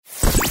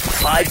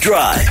5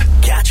 Drive.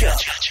 Catch up.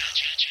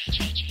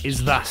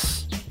 Is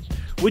thus.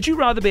 Would you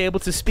rather be able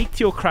to speak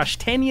to your crush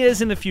 10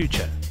 years in the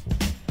future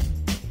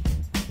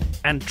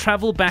and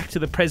travel back to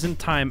the present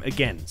time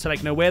again? So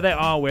like know where they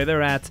are, where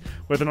they're at,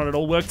 whether or not it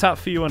all worked out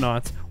for you or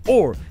not,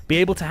 or be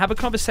able to have a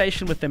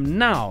conversation with them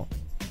now,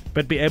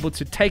 but be able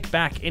to take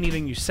back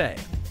anything you say?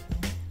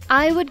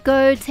 I would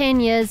go 10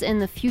 years in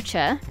the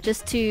future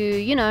just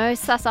to,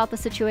 suss out the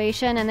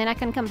situation, and then I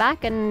can come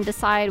back and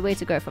decide where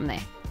to go from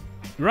there.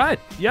 Right.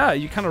 Yeah,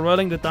 you're kind of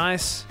rolling the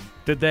dice.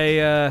 Did they,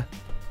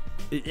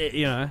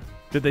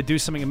 did they do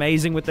something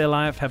amazing with their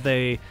life? Have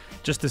they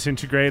just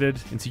disintegrated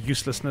into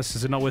uselessness?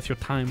 Is it not worth your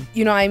time?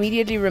 I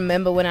immediately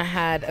remember when I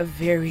had a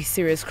very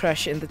serious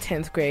crush in the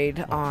 10th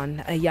grade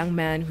on a young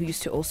man who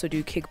used to also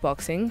do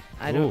kickboxing.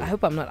 I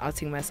hope I'm not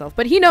outing myself,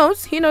 but he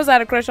knows I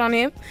had a crush on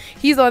him.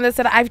 He's the one that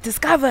said, I've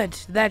discovered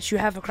that you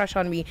have a crush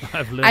on me.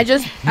 I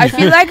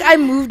feel like I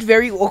moved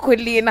very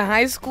awkwardly in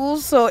high school,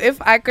 so if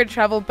I could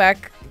travel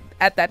back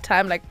at that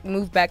time, like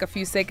move back a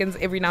few seconds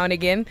every now and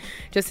again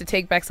just to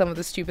take back some of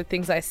the stupid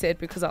things I said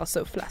because I was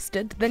so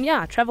flustered, then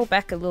travel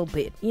back a little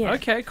bit. Yeah.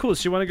 Okay, cool.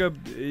 So you want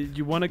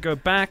to go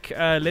back.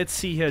 Let's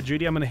see here,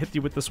 Judy, I'm going to hit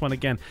you with this one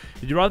again.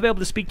 Would you rather be able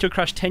to speak to your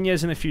crush 10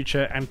 years in the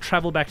future and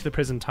travel back to the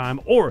present time,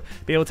 or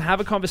be able to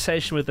have a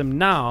conversation with them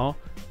now,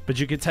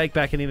 but you could take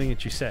back anything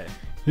that you say?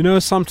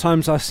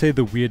 Sometimes I say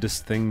the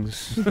weirdest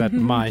things that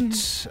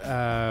might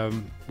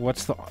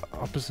what's the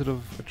opposite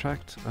of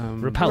attract?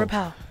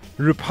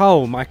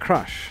 Repel my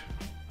crush.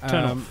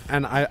 Turn off.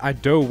 And I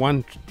don't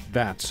want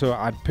that, so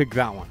I'd pick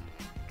that one.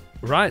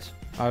 Right.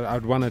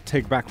 I'd want to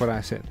take back what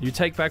I said. You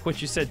take back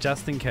what you said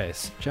just in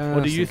case.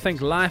 Or do you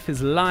think life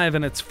is live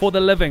and it's for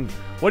the living?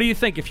 What do you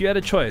think? If you had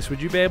a choice,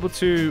 would you be able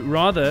to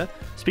rather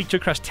speak to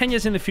your crush 10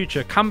 years in the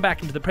future, come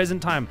back into the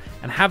present time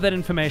and have that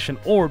information,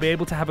 or be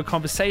able to have a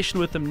conversation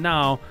with them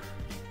now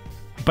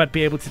but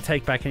be able to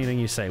take back anything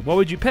you say? What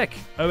would you pick?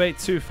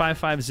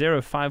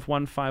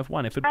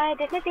 082-550-5151. I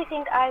definitely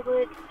think I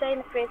would stay in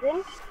the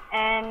present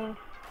and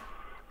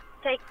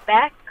take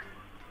back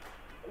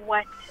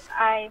what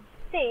I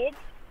said,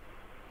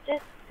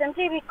 just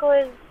simply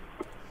because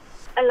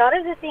a lot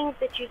of the things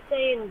that you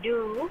say and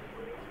do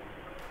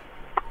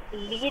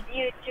lead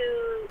you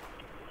to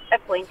a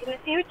point in the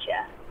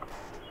future.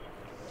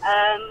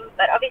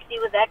 But obviously,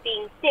 with that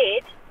being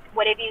said,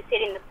 whatever you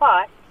said in the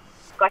past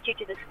got you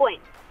to this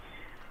point.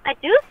 I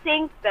do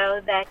think,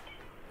 though, that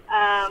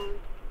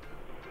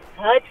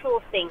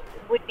hurtful things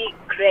would be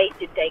great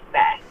to take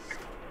back,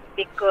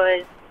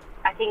 because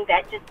I think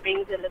that just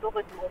brings a little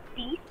bit more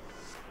peace.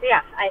 So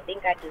yeah, I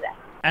think I'd do that.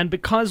 And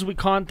because we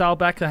can't dial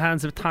back the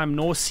hands of time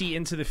nor see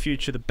into the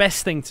future, the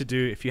best thing to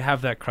do if you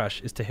have that crush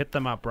is to hit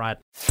them up right.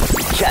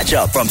 Catch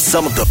up from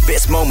some of the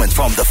best moments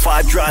from the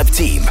 5 Drive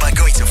team by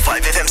going to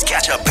 5FM's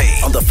catch-up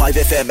page on the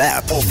 5FM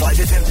app or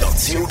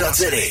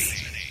 5FM.co.za.